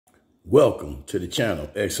Welcome to the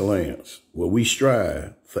channel, Excellence, where we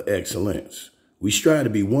strive for excellence. We strive to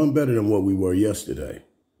be one better than what we were yesterday.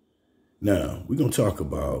 Now, we're going to talk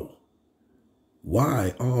about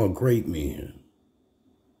why all great men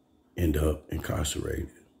end up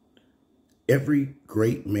incarcerated. Every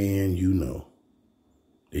great man you know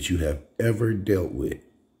that you have ever dealt with,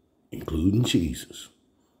 including Jesus,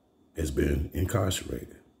 has been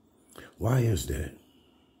incarcerated. Why is that?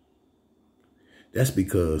 That's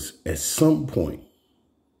because at some point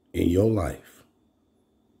in your life,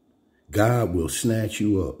 God will snatch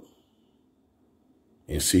you up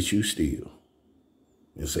and sit you still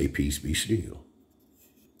and say, peace, be still.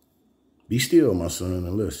 Be still, my son,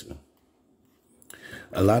 and listen.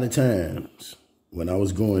 A lot of times when I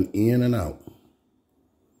was going in and out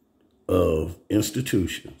of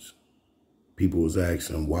institutions, people was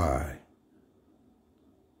asking why.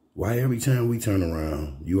 Why every time we turn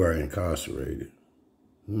around, you are incarcerated?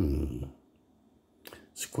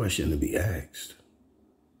 It's a question to be asked.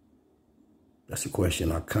 That's a question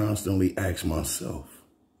I constantly ask myself.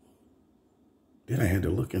 Then I had to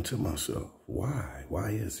look into myself. Why?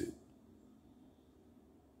 Why is it?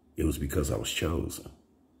 It was because I was chosen.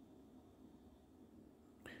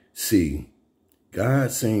 See,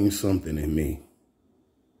 God seen something in me.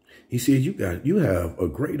 He said, you have a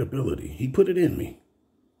great ability. He put it in me.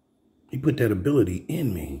 He put that ability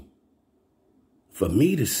in me for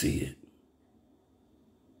me to see it.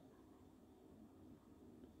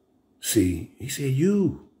 See, he said,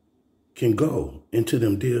 you can go into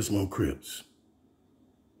them dismal crypts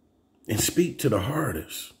and speak to the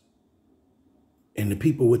hardest and the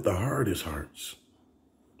people with the hardest hearts,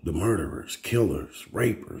 the murderers, killers,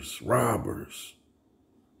 rapers, robbers,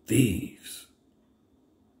 thieves.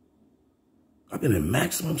 I've been in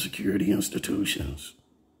maximum security institutions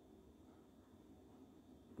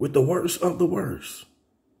with the worst of the worst.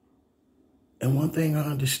 And one thing I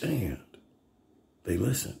understand, they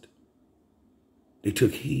listened. They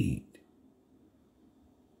took heed.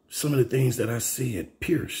 Some of the things that I said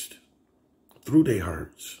pierced through their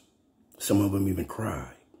hearts. Some of them even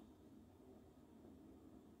cried.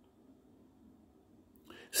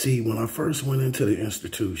 See, when I first went into the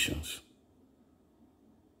institutions,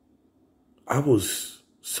 I was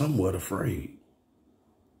somewhat afraid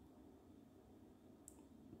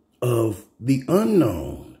of the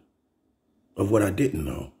unknown of what I didn't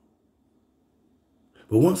know.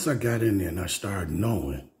 But once I got in there and I started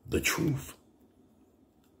knowing the truth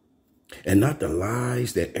and not the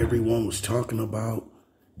lies that everyone was talking about,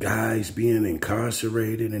 guys being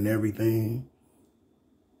incarcerated and everything,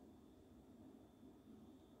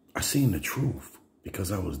 I seen the truth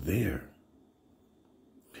because I was there.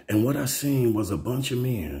 And what I seen was a bunch of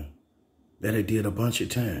men that had did a bunch of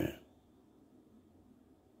time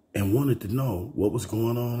and wanted to know what was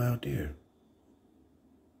going on out there.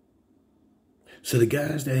 So the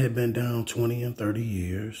guys that had been down 20 and 30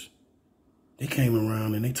 years, they came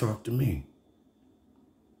around and they talked to me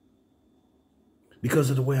because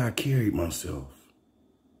of the way I carried myself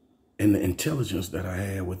and the intelligence that I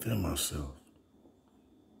had within myself.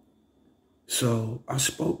 So I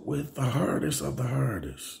spoke with the hardest of the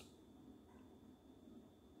hardest.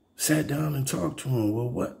 Sat down and talked to them. Well,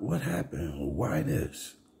 what happened? Why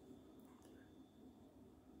this?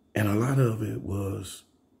 And a lot of it was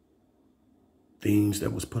things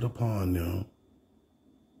that was put upon them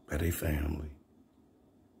by their family.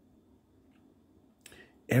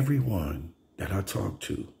 Everyone that I talked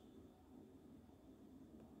to,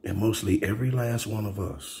 and mostly every last one of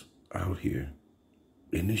us out here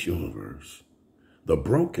in this universe, the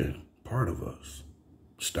broken part of us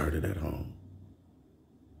started at home.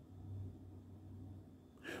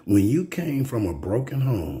 When you came from a broken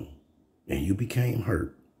home and you became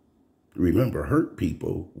hurt, remember, hurt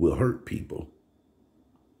people will hurt people.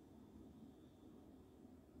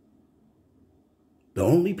 The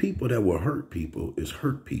only people that will hurt people is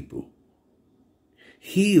hurt people.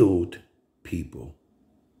 Healed people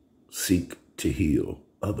seek to heal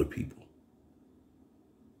other people.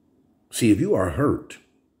 See, if you are hurt,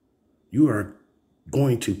 you are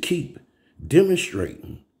going to keep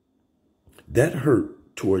demonstrating that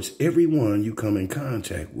hurt towards everyone you come in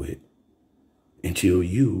contact with until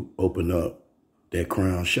you open up that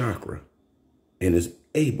crown chakra and is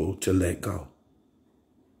able to let go.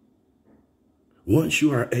 Once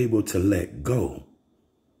you are able to let go,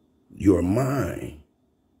 your mind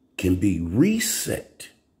can be reset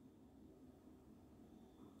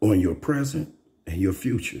on your present and your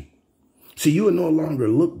future. See, you will no longer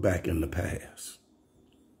look back in the past.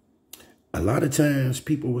 A lot of times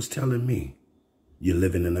people was telling me, you're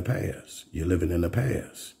living in the past. You're living in the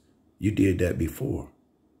past. You did that before.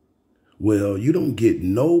 Well, you don't get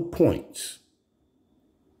no points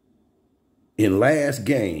in last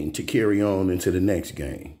game to carry on into the next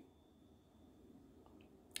game.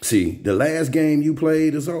 See, the last game you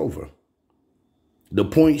played is over. The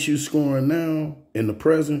points you scoring now in the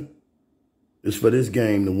present is for this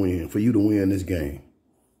game to win, for you to win this game.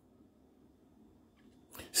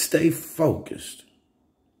 Stay focused.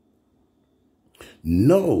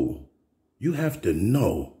 Know, you have to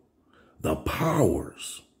know the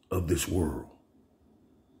powers of this world.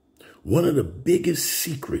 One of the biggest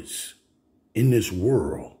secrets in this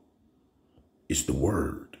world is the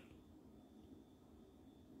word.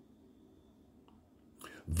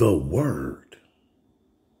 The word.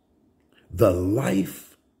 The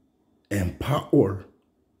life and power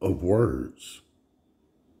of words.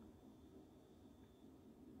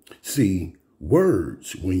 See,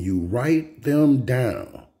 words, when you write them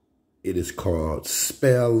down, it is called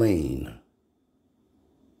spelling.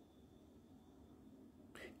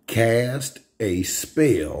 Cast a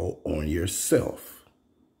spell on yourself.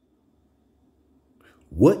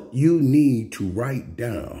 What you need to write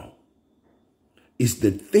down is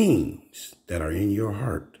the things that are in your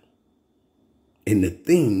heart and the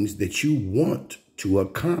things that you want to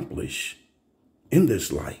accomplish in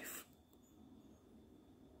this life.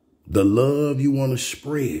 The love you want to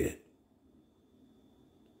spread.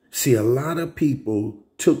 See, a lot of people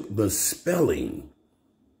took the spelling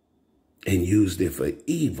and used it for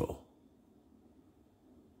evil.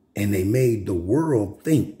 And they made the world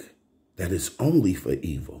think that it's only for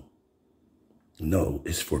evil. No,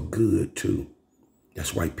 it's for good too.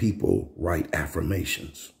 That's why people write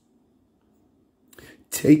affirmations.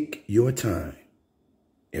 Take your time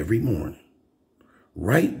every morning.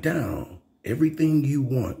 Write down everything you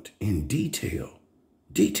want in detail.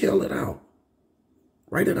 Detail it out.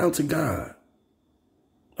 Write it out to God.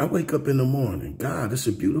 I wake up in the morning. God, it's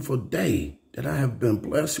a beautiful day that I have been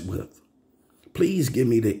blessed with. Please give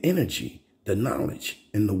me the energy, the knowledge,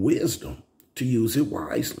 and the wisdom to use it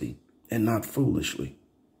wisely and not foolishly.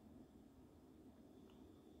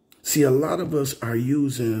 See, a lot of us are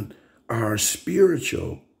using our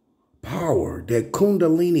spiritual power, that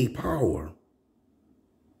Kundalini power,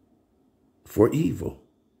 for evil.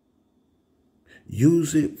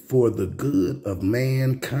 Use it for the good of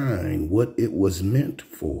mankind, what it was meant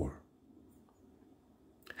for.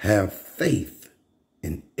 Have faith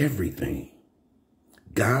in everything.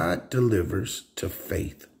 God delivers to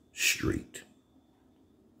Faith Street.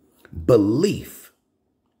 Belief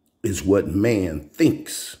is what man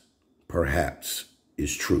thinks perhaps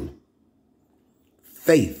is true.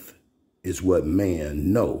 Faith is what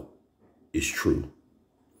man know is true.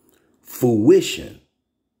 Fruition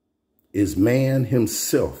is man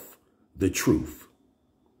himself, the truth.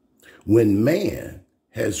 When man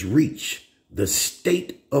has reached the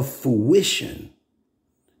state of fruition,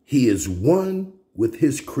 he is one with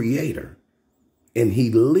his creator, and he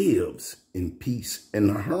lives in peace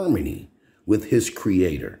and harmony with his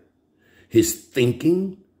creator. His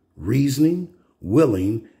thinking, reasoning,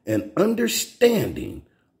 willing, and understanding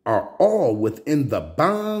are all within the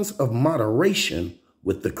bonds of moderation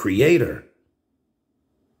with the creator,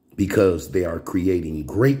 because they are creating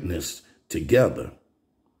greatness together.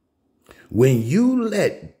 When you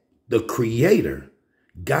let the creator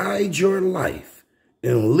guide your life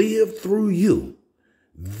and live through you,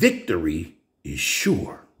 victory is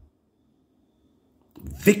sure.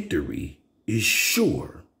 Victory is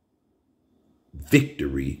sure.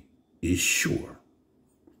 Victory is sure.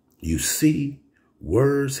 You see,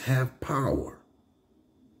 words have power.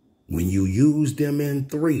 When you use them in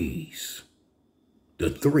threes, the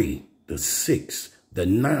 3, the 6, the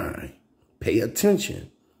 9, pay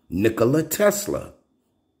attention. Nikola Tesla,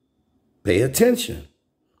 pay attention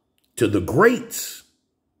to the greats.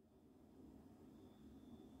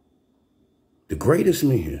 The greatest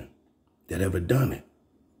men that ever done it.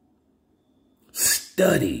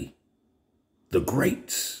 Study the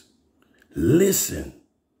greats. Listen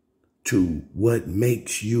to what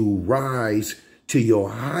makes you rise to your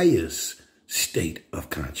highest state of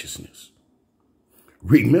consciousness.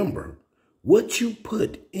 Remember, what you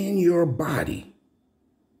put in your body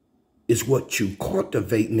is what you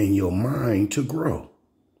cultivating in your mind to grow.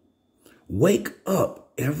 Wake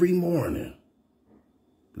up every morning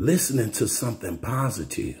listening to something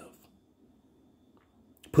positive.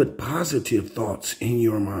 Put positive thoughts in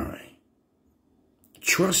your mind.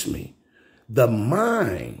 Trust me, the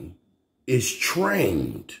mind is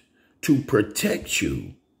trained to protect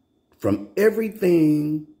you from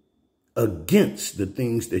everything against the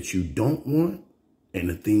things that you don't want and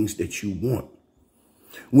the things that you want.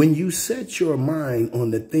 When you set your mind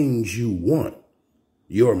on the things you want,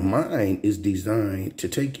 Your mind is designed to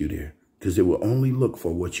take you there because it will only look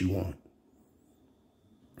for what you want.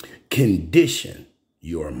 Condition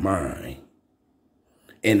your mind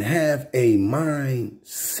and have a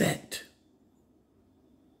mindset.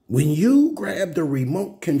 When you grab the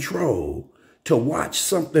remote control to watch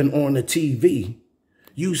something on the TV,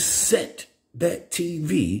 you set that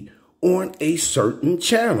TV on a certain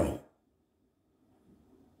channel.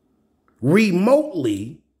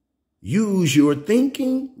 Remotely, use your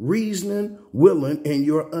thinking, reasoning, willing, and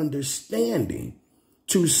your understanding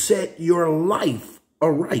to set your life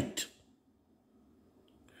aright.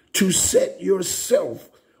 To set yourself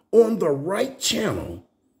on the right channel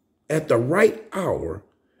at the right hour,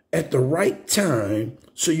 at the right time,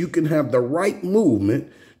 so you can have the right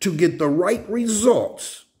movement to get the right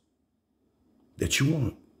results that you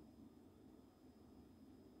want.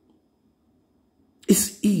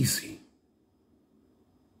 It's easy.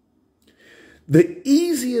 The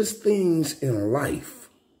easiest things in life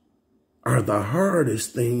are the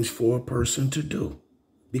hardest things for a person to do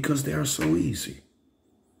because they are so easy.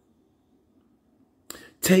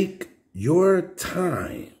 Take your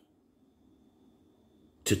time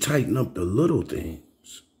to tighten up the little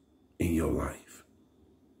things in your life.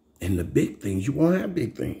 And the big things, you won't have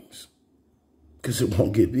big things because it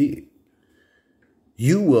won't get big.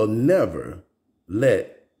 You will never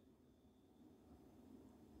let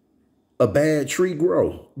a bad tree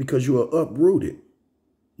grow because you are uprooted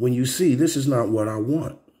when you see this is not what I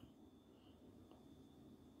want.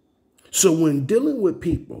 So when dealing with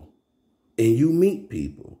people and you meet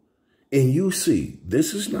people and you see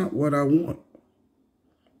this is not what I want,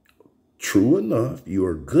 true enough,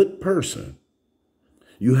 you're a good person.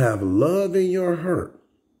 You have love in your heart.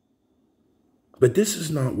 But this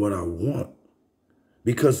is not what I want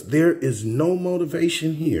because there is no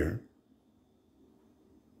motivation here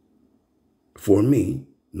for me,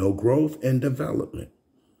 no growth and development.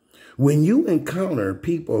 When you encounter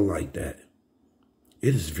people like that,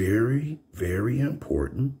 it is very, very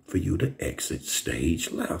important for you to exit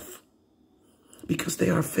stage left because they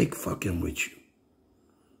are fake fucking with you.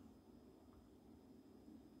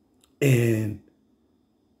 And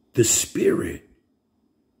the spirit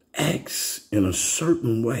acts in a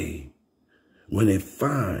certain way when it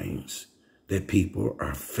finds that people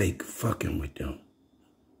are fake fucking with them.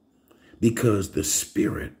 Because the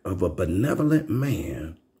spirit of a benevolent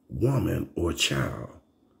man, woman, or child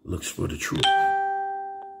looks for the truth.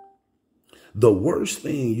 The worst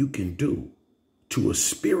thing you can do to a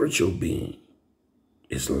spiritual being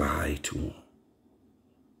is lie to him.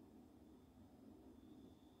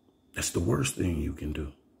 That's the worst thing you can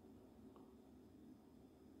do.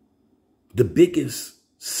 The biggest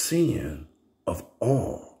sin of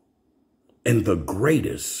all and the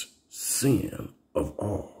greatest sin of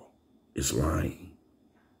all is lying.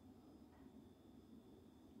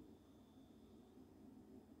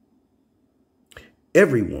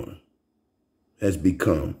 Everyone has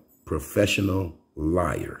become professional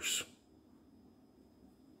liars.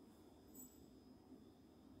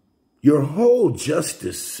 Your whole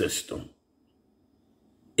justice system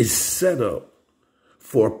is set up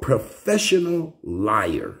for professional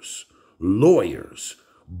liars, lawyers,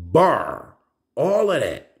 bar, all of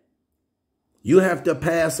that. You have to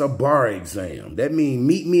pass a bar exam. That means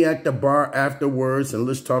meet me at the bar afterwards and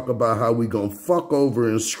let's talk about how we gonna fuck over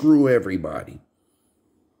and screw everybody.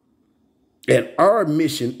 And our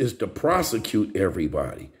mission is to prosecute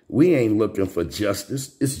everybody. We ain't looking for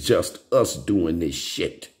justice. It's just us doing this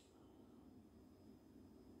shit.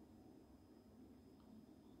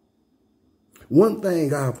 One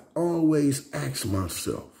thing I've always asked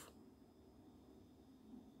myself,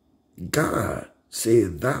 God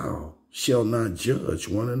said, thou shalt not judge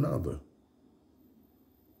one another.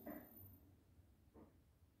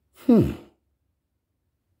 In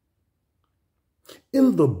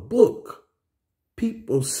the book,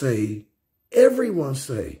 people say, everyone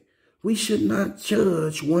say, we should not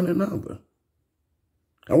judge one another.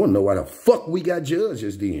 I want to know why the fuck we got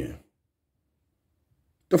judges then.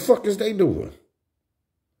 The fuck is they doing?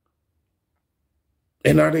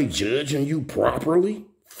 And are they judging you properly?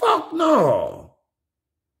 Fuck no.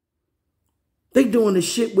 They doing this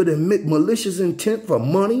shit with a malicious intent for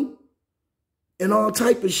money and all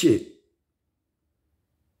type of shit.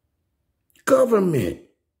 Government.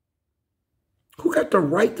 Who got the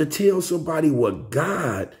right to tell somebody what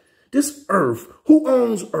God, this earth, who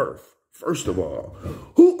owns earth? First of all,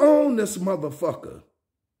 who owns this motherfucker?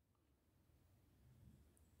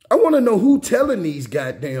 I want to know who telling these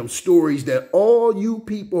goddamn stories that all you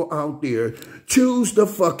people out there choose to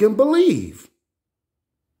fucking believe.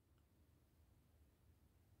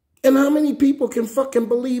 And how many people can fucking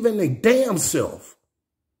believe in their damn self?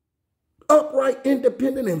 Upright,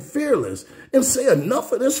 independent, and fearless, and say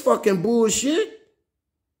enough of this fucking bullshit?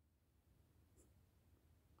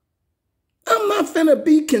 I'm not finna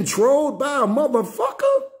be controlled by a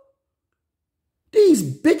motherfucker.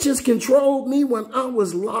 These bitches controlled me when I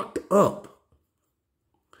was locked up.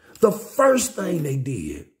 The first thing they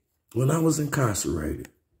did when I was incarcerated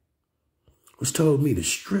was told me to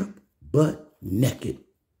strip butt naked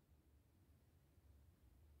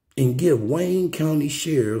and give Wayne County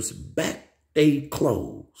sheriffs back their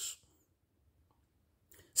clothes.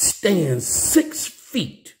 Stand 6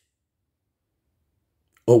 feet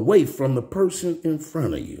away from the person in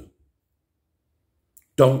front of you.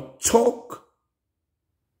 Don't talk.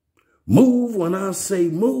 Move when I say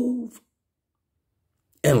move.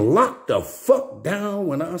 And lock the fuck down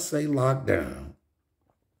when I say lock down.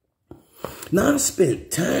 Now, I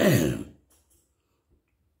spent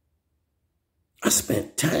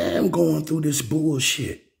time going through this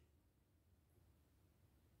bullshit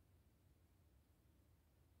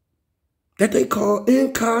that they call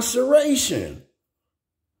incarceration.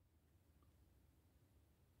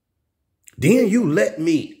 Then you let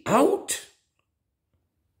me out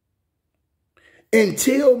and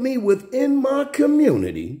tell me within my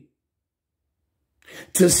community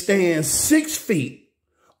to stand 6 feet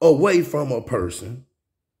away from a person.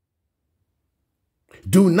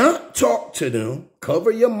 Do not talk to them. Cover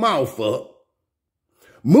your mouth up.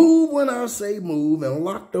 Move when I say move and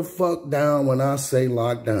lock the fuck down when I say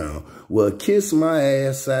lock down. Well, kiss my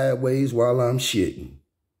ass sideways while I'm shitting.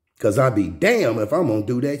 Because I be damn if I'm going to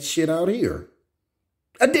do that shit out here.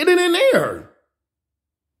 I did it in there.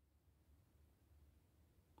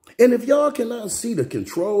 And if y'all cannot see the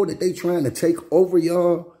control that they trying to take over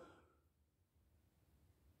y'all,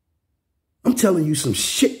 I'm telling you some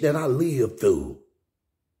shit that I lived through.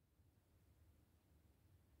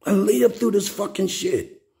 I lived through this fucking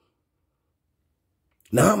shit.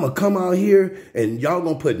 Now I'm going to come out here and y'all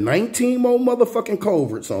going to put 19 more motherfucking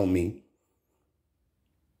culverts on me.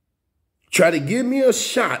 Try to give me a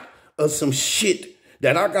shot of some shit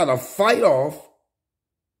that I got to fight off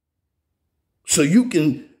so you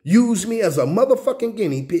can use me as a motherfucking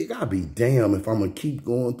guinea pig. I'll be damned if I'm going to keep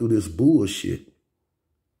going through this bullshit.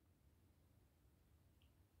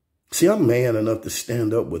 See, I'm man enough to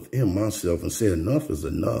stand up within myself and say enough is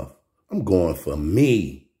enough. I'm going for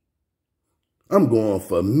me. I'm going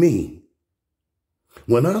for me.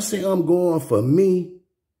 When I say I'm going for me,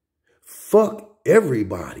 fuck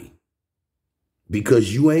everybody.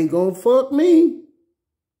 Because you ain't gonna fuck me.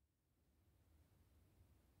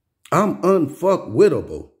 I'm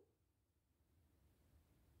unfuckwittable.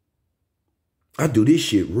 I do this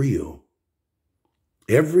shit real.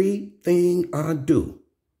 Everything I do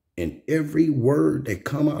and every word that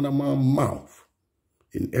come out of my mouth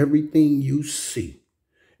and everything you see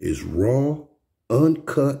is raw,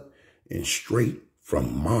 uncut, and straight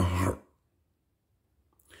from my heart.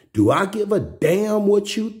 Do I give a damn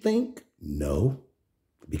what you think? No,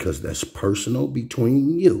 because that's personal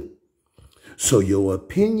between you. So your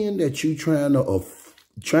opinion that you trying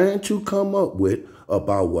to come up with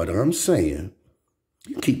about what I'm saying,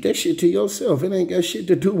 you keep that shit to yourself. It ain't got shit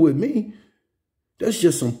to do with me. That's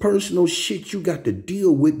just some personal shit you got to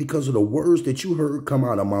deal with because of the words that you heard come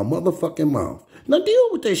out of my motherfucking mouth. Now deal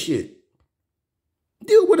with that shit.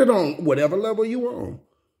 Deal with it on whatever level you on.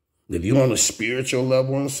 If you on a spiritual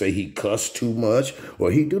level and say he cussed too much or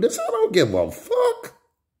he do this, I don't give a fuck.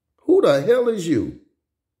 Who the hell is you?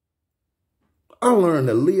 I learned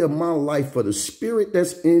to live my life for the spirit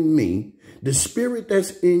that's in me, the spirit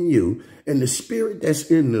that's in you, and the spirit that's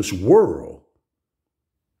in this world.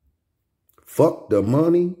 Fuck the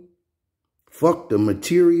money. Fuck the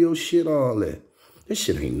material shit, all that. This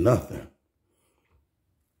shit ain't nothing.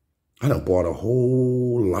 I done bought a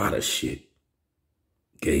whole lot of shit.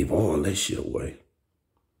 Gave all that shit away.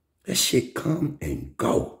 That shit come and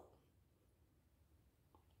go.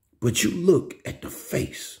 But you look at the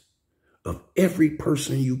face of every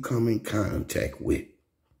person you come in contact with.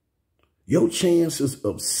 Your chances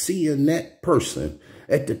of seeing that person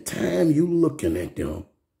at the time you looking at them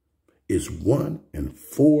is 1 in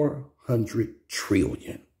 400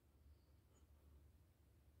 trillion.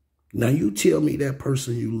 Now you tell me that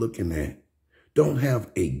person you looking at don't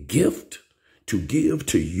have a gift to give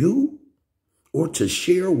to you or to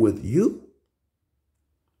share with you?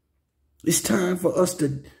 It's time for us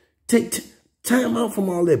to take time out from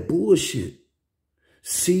all that bullshit.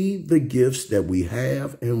 See the gifts that we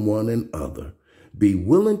have in one another. Be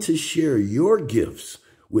willing to share your gifts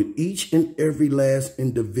with each and every last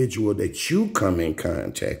individual that you come in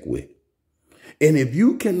contact with. And if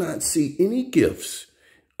you cannot see any gifts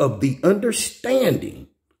of the understanding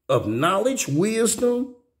of knowledge,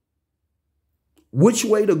 wisdom, which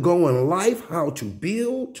way to go in life, how to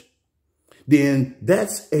build, then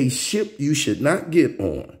that's a ship you should not get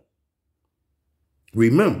on.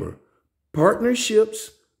 Remember, partnerships,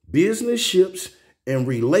 business ships, and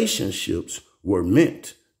relationships were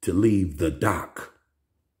meant to leave the dock.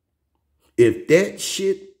 If that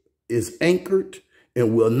shit is anchored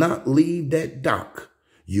and will not leave that dock,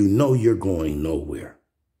 you know you're going nowhere.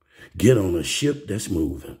 Get on a ship that's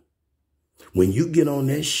moving. When you get on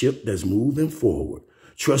that ship that's moving forward,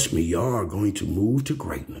 trust me, y'all are going to move to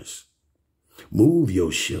greatness. Move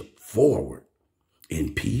your ship forward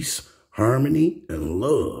in peace, harmony, and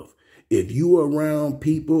love. If you are around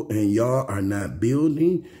people and y'all are not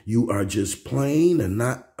building, you are just playing and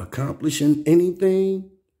not accomplishing anything,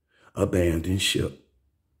 abandon ship.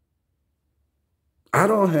 I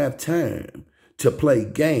don't have time to play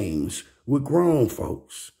games with grown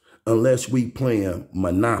folks unless we playing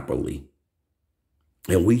Monopoly.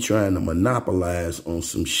 And we trying to monopolize on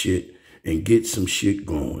some shit and get some shit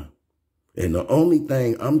going. And the only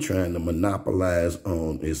thing I'm trying to monopolize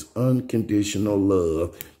on is unconditional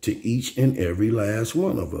love to each and every last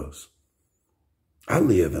one of us. I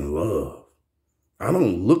live in love. I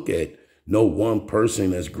don't look at no one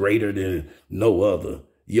person as greater than no other.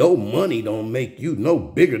 Your money don't make you no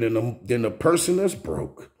bigger than the person that's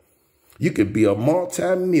broke. You could be a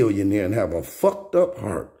multi-millionaire and have a fucked up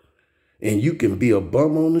heart. And you can be a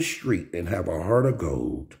bum on the street and have a heart of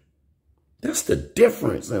gold. That's the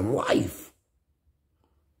difference in life.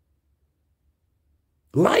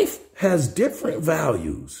 Life has different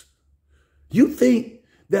values. You think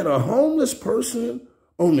that a homeless person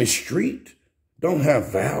on the street don't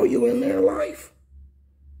have value in their life?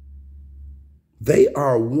 They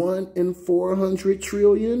are 1 in 400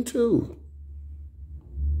 trillion too.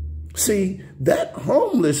 See, that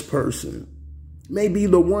homeless person may be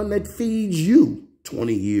the one that feeds you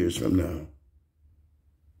 20 years from now,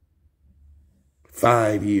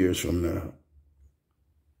 5 years from now.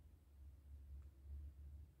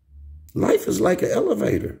 Life is like an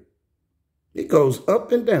elevator. It goes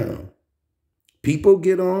up and down. People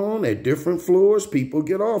get on at different floors. People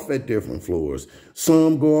get off at different floors.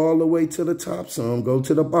 Some go all the way to the top. Some go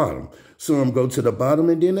to the bottom. Some go to the bottom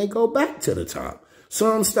and then they go back to the top.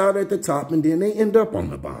 Some start at the top and then they end up on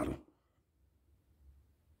the bottom.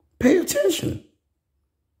 Pay attention.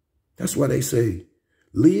 That's why they say,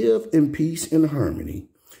 live in peace and harmony.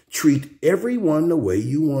 Treat everyone the way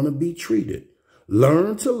you want to be treated.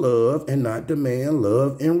 Learn to love and not demand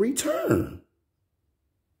love in return.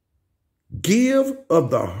 Give of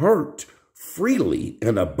the heart freely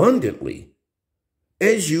and abundantly,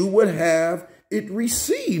 as you would have it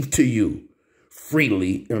received to you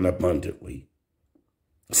freely and abundantly.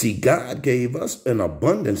 See, God gave us an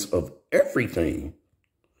abundance of everything,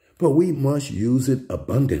 but we must use it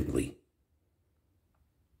abundantly.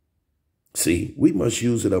 See, we must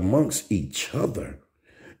use it amongst each other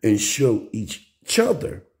and show each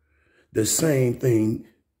other the same thing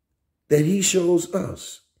that he shows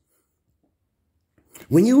us.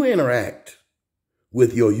 When you interact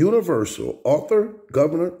with your universal author,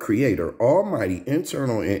 governor, creator, almighty,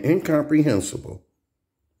 internal, and incomprehensible,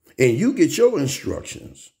 and you get your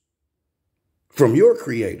instructions from your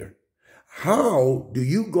creator, how do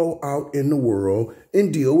you go out in the world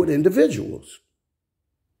and deal with individuals?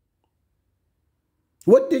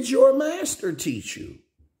 What did your master teach you?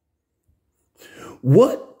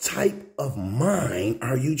 What type of mind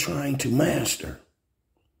are you trying to master?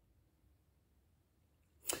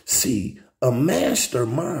 See, a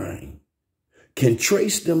mastermind can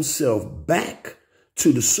trace themselves back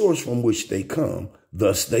to the source from which they come,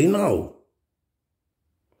 thus they know.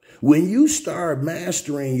 When you start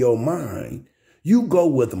mastering your mind, you go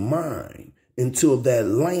with mind into that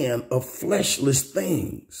land of fleshless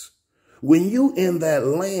things. When you in that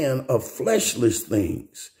land of fleshless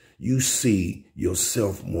things, you see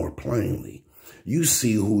yourself more plainly. You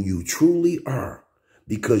see who you truly are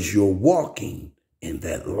because you're walking in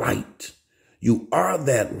that light. You are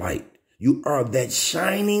that light. You are that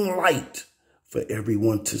shining light for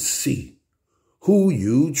everyone to see who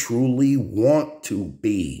you truly want to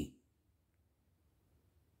be.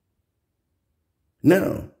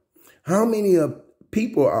 Now, how many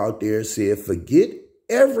people out there said, forget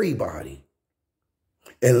everybody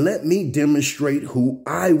and let me demonstrate who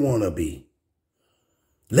I want to be?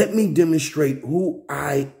 Let me demonstrate who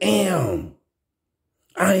I am.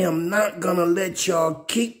 I am not going to let y'all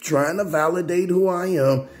keep trying to validate who I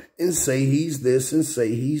am and say he's this and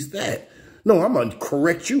say he's that. No, I'm going to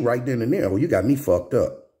correct you right then and there. Well, you got me fucked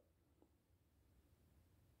up.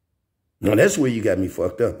 Now, that's where you got me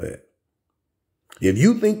fucked up at. If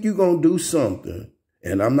you think you're going to do something,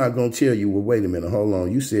 and I'm not going to tell you, well, wait a minute, hold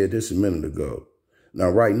on. You said this a minute ago. Now,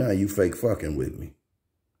 right now, you fake fucking with me.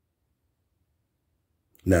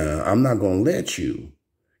 Now, I'm not going to let you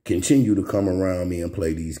continue to come around me and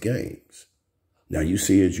play these games. Now, you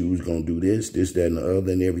said you was going to do this, that, and the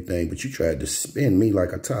other and everything, but you tried to spin me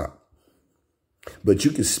like a top. But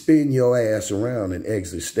you can spin your ass around and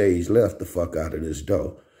exit stage left the fuck out of this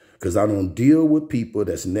door. Because I don't deal with people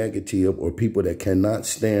that's negative or people that cannot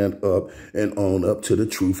stand up and own up to the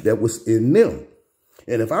truth that was in them.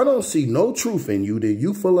 And if I don't see no truth in you, then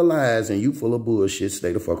you full of lies and you full of bullshit,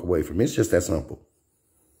 stay the fuck away from me. It's just that simple.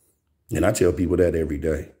 And I tell people that every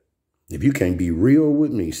day. If you can't be real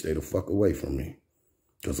with me, stay the fuck away from me.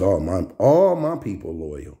 Because all my people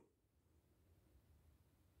loyal.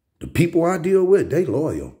 The people I deal with, they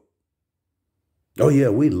loyal. Oh yeah,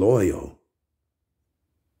 we loyal.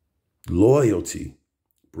 Loyalty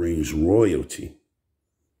brings royalty.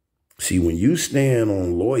 See, when you stand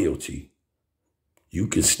on loyalty, you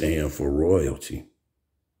can stand for royalty.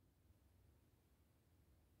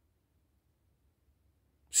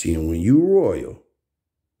 See, and when you royal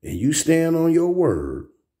and you stand on your word,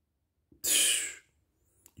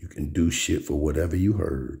 you can do shit for whatever you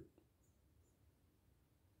heard.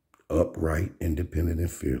 Upright, independent, and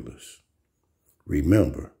fearless.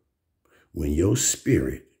 Remember, when your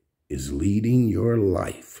spirit is leading your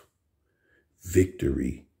life,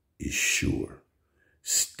 victory is sure.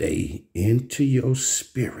 Stay into your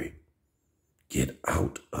spirit. Get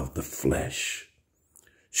out of the flesh.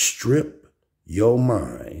 Strip your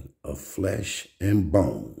mind of flesh and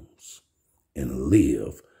bones and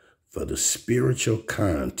live for the spiritual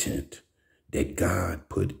content that God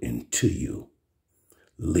put into you.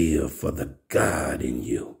 Live for the God in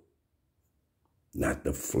you, not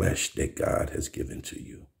the flesh that God has given to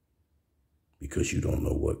you. Because you don't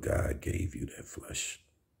know what God gave you, that flesh.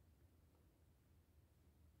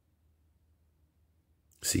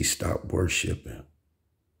 See, stop worshiping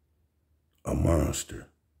a monster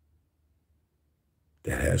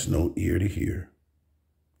that has no ear to hear,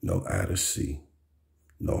 no eye to see,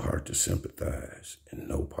 no heart to sympathize, and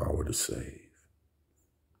no power to save.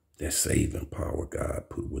 That saving power God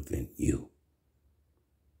put within you.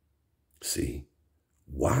 See,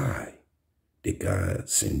 why did God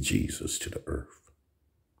send Jesus to the earth?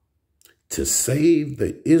 To save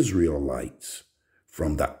the Israelites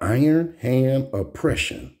from the iron hand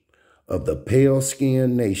oppression of the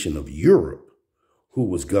pale-skinned nation of Europe, who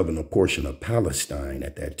was governing a portion of Palestine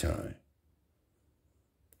at that time.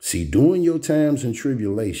 See, during your times and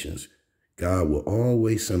tribulations, God will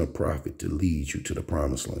always send a prophet to lead you to the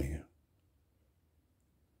promised land.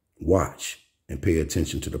 Watch and pay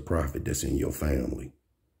attention to the prophet that's in your family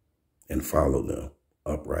and follow them,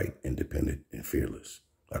 upright, independent, and fearless.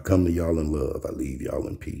 I come to y'all in love. I leave y'all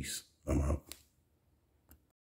in peace. I'm out.